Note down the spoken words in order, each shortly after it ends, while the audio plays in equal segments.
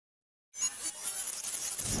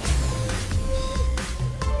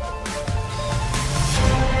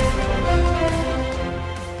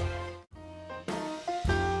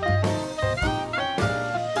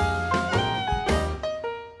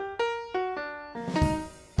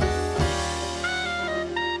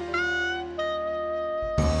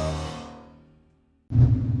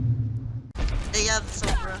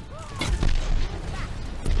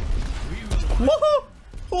Woohoo!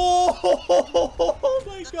 Oh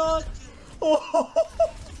my god! Oh.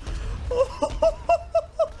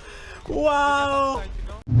 Wow!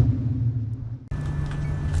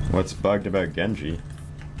 What's bugged about Genji?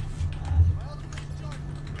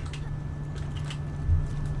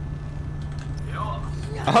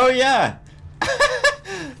 Oh yeah!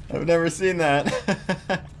 I've never seen that.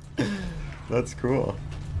 That's cool.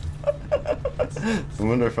 I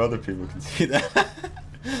wonder if other people can see that.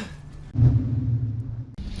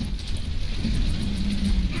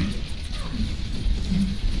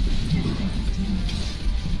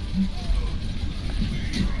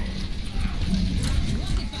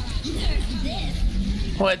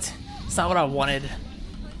 What? It's not what I wanted.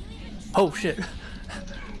 Oh shit.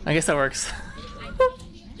 I guess that works.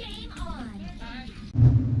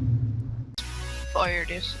 Fire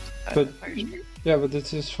this. But yeah, but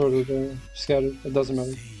this is for the scatter. It doesn't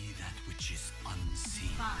matter.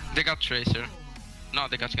 They got Tracer. No,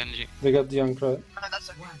 they got Genji. They got the young crowd. Oh,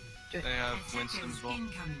 that's okay. They have Winston as well.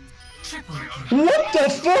 What the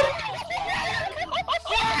fuck?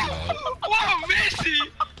 Wow, Messi!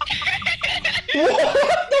 What the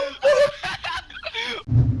fuck?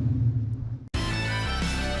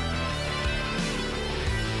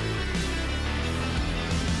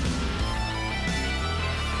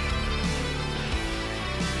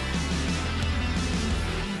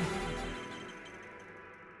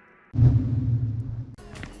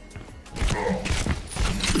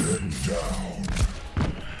 Down.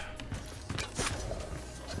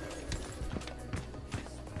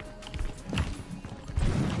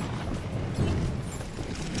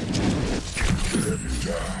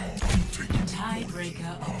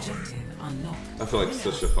 Tiebreaker objective unlocked. I feel like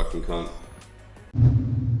such a fucking cunt.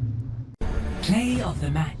 Play of the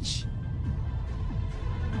match.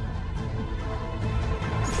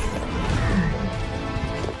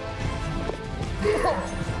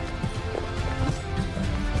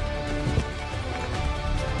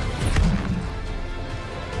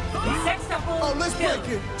 Oh, let's break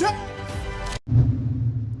it.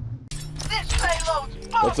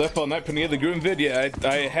 What's up all night putting together the Groom video?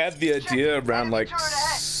 I had the idea around like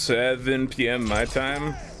 7 p.m. my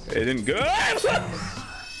time. It didn't go.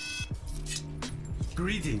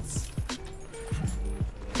 Greetings.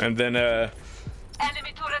 And then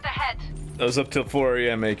Enemy turret ahead. I was up till 4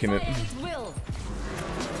 a.m. making it.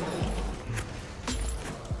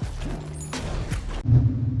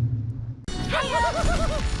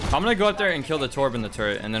 I'm gonna go up there and kill the Torb in the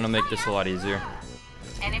turret, and then it'll make this a lot easier.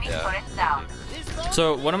 Enemy turret down.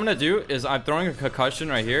 So what I'm gonna do is I'm throwing a concussion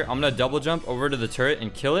right here. I'm gonna double jump over to the turret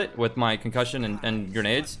and kill it with my concussion and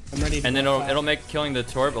grenades. And then it'll make killing the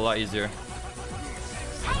Torb a lot easier.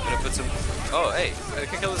 I'm gonna put some. Oh, hey, I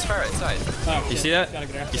can kill this fire outside. You see that?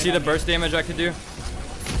 You see the burst damage I could do?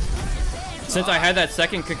 Since I had that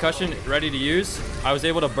second concussion ready to use, I was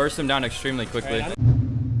able to burst him down extremely quickly.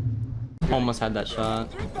 Almost had that shot.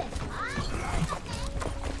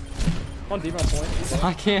 On D.Va point.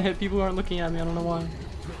 I can't hit people who aren't looking at me. I don't know why.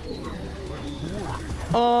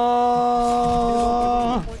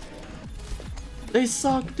 Oh, they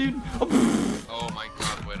suck, dude. Oh my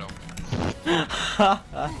god, Widow.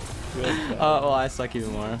 Well, I suck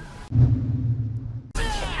even more.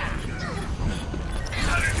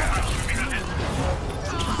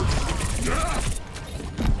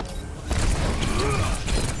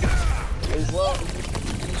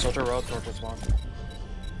 Soldier road, Tortoise spawn.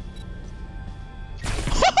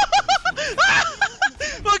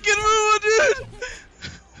 Fucking move, dude!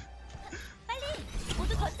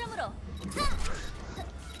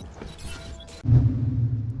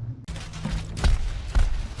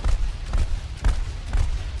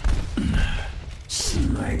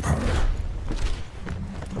 Sniper.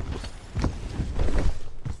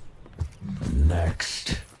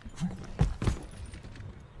 Next.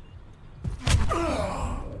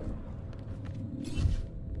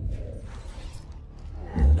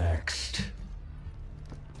 Next.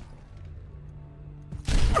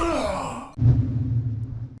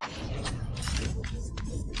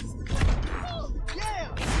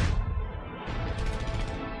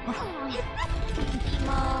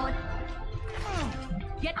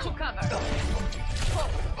 Get to cover.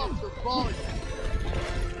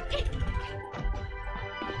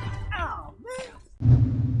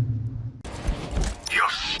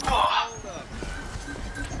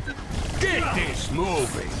 Get this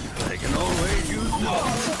moving. I can always use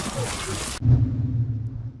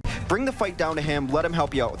Bring the fight down to him, let him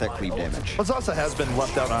help you out with that cleave damage. Lazasa has been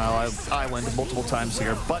left out on an island multiple times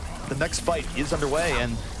here, but the next fight is underway,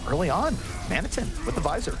 and early on, Manitin with the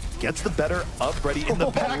visor gets the better of Freddy in the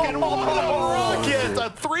back, and Rocket, a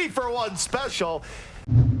 3-for-1 special.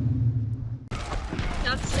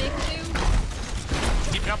 That's safe too.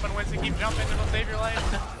 Keep jumping, Winston, keep jumping, it'll save your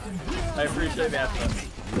life. I appreciate that.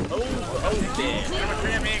 Oh shit. Get him a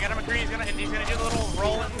tree on me, get him a tree, he's gonna do the little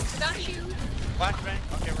rolling. Got you. Flashbang.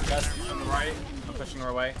 Okay, we're good. On the right. I'm pushing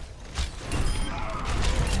our way.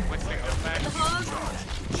 Winston, go back.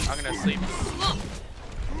 I'm gonna sleep.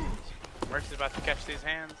 Mercy's about to catch these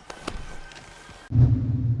hands.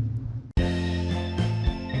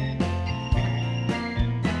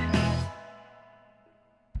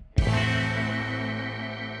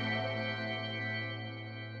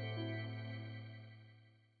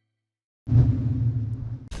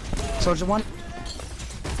 Soldier 1.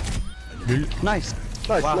 Nice.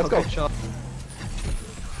 Nice, wow, let's go. Shot.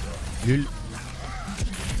 Lul.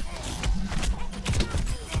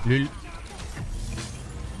 Lul.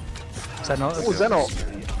 Zeno. Oh, Zeno.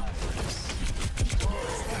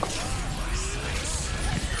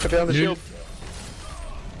 Could be on the shield.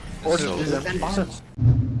 Or just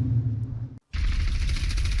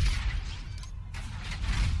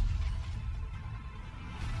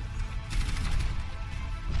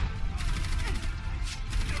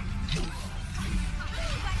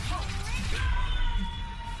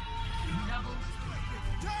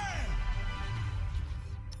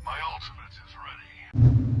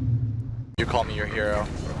You call me your hero.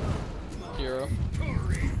 Hero.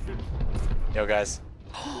 Yo, guys.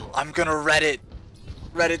 I'm gonna Reddit.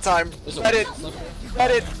 Reddit time. Reddit.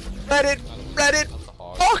 Reddit. Reddit. Reddit.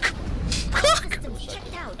 Fuck. Fuck.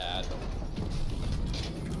 Checked out.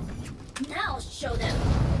 Now show them.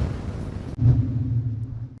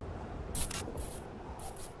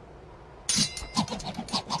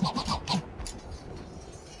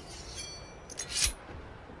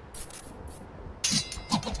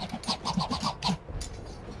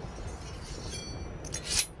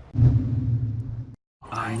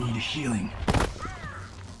 I need healing.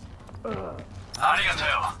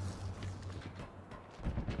 Arigato.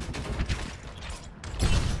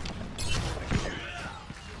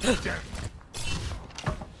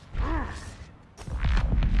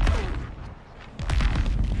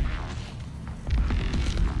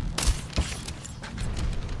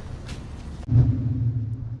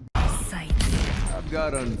 I've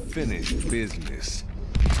got unfinished business.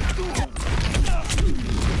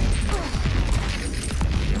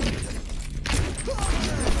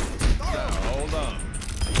 Hold on.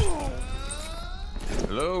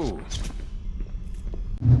 Hello.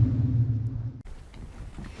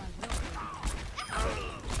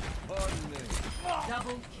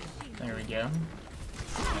 There we go.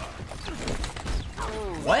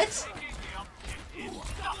 What?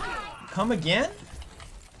 Come again?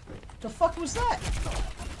 The fuck was that?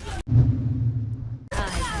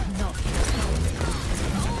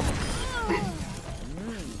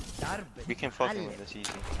 We can fucking win this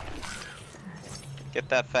easy. Get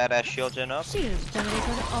that fat ass shield gen up. Shields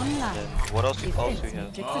generated online. What else we have?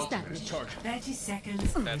 30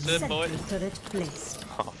 seconds. That's it, boy. Turret placed.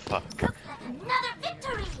 Oh fuck. Another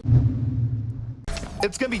victory.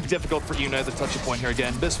 It's going to be difficult for United to touch a point here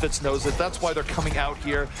again. Misfits knows it. That's why they're coming out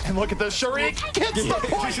here. And look at this. Sharik gets the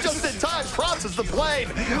point just in time. Crosses the plane.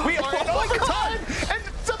 We are in overtime. And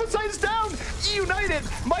Suicide is down. United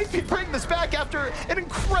might be bringing this back after an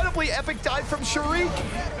incredibly epic dive from Sharik.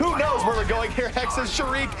 Who knows where we're going here? Hexes.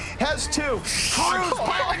 Sharik has two. Cruz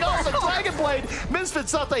piling on the Dragon Blade.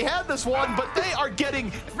 Misfits thought they had this one, but they are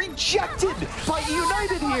getting rejected by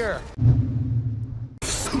United here.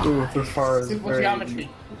 Ooh, the far is Simple very, geometry.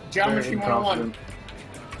 Geometry 101.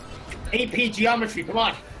 AP geometry, come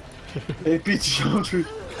on. AP geometry.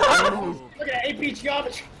 Look at that AP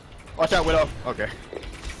geometry. Watch out, Widow. Okay.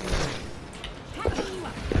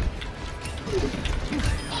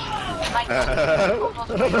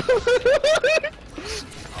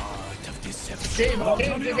 James,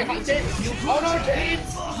 oh no,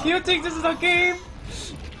 James! You think this is a game?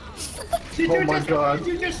 Oh my god. Did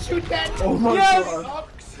you just shoot that? Oh my yes! god.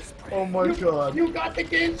 Oh my god. You got the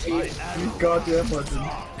game, Chief. You goddamn legend.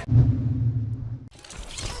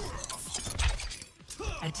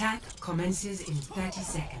 Attack commences in 30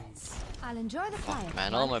 seconds. I'll enjoy the fire.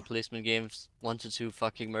 Man, all my placement games, 1 to 2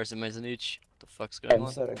 fucking Mercy in each. What the fuck's going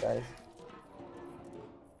on? Sorry, guys.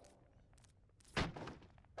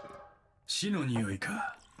 死の匂い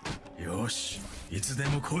か。よし、いつで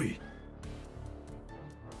も来い。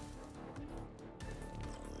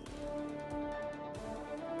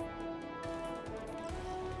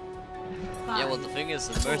Yeah, well the thing is,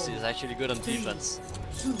 the Mercy is actually good on defense.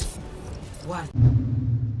 2, 1.